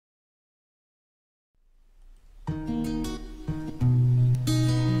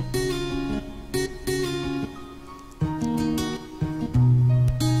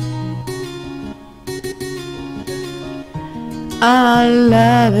Our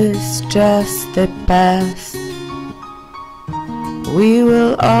love is just the past. We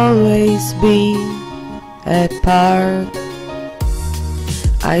will always be apart.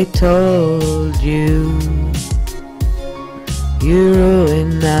 I told you, you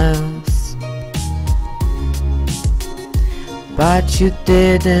ruined us, but you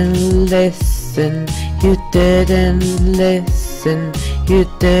didn't listen. You didn't listen. You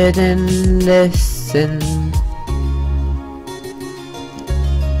didn't listen.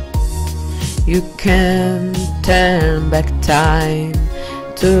 You can't turn back time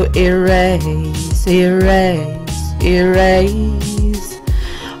to erase, erase, erase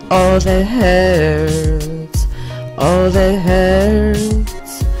all that hurts, all that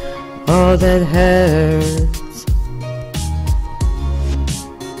hurts, all that hurts.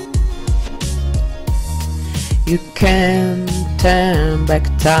 You can't turn back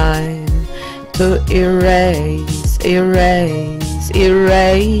time to erase, erase,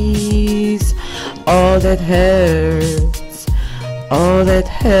 erase all that hurts, all that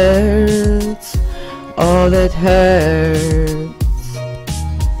hurts, all that hurts.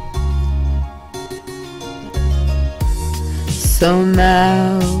 So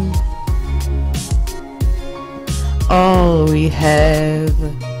now all we have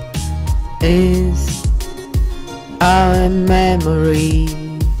is our memories,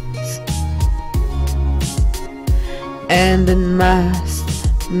 and it must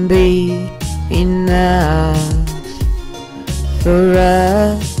be enough for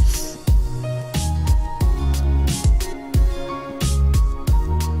us.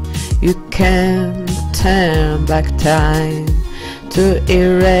 You can't turn back time to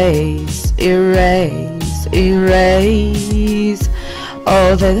erase, erase, erase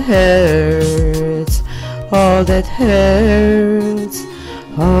all that hurts, all that hurts,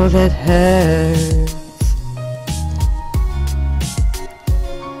 all that hurts.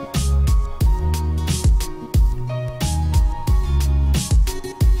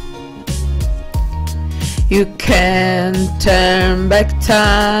 You can't turn back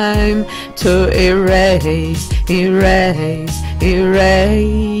time to erase, erase,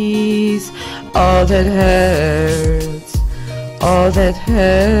 erase all that hurts, all that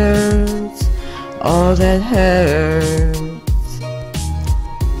hurts, all that hurts.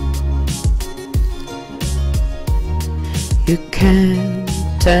 You can't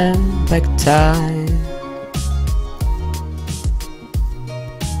turn back time.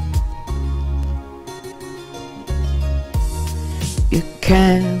 You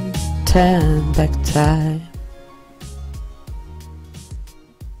can't turn back time.